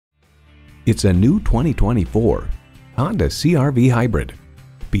It's a new 2024 Honda CR-V Hybrid.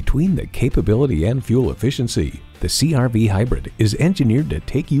 Between the capability and fuel efficiency, the CR-V Hybrid is engineered to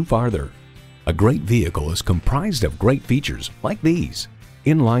take you farther. A great vehicle is comprised of great features like these: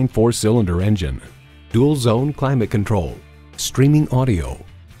 inline 4-cylinder engine, dual zone climate control, streaming audio,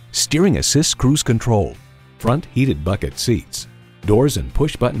 steering assist cruise control, front heated bucket seats, doors and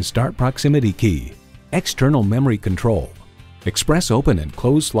push-button start proximity key, external memory control, express open and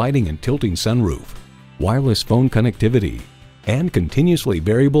close sliding and tilting sunroof, wireless phone connectivity, and continuously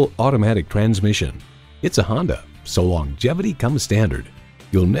variable automatic transmission. It's a Honda, so longevity comes standard.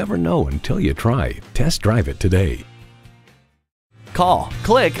 You'll never know until you try. Test drive it today. Call,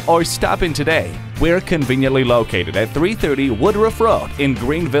 click, or stop in today. We're conveniently located at 330 Woodruff Road in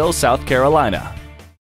Greenville, South Carolina.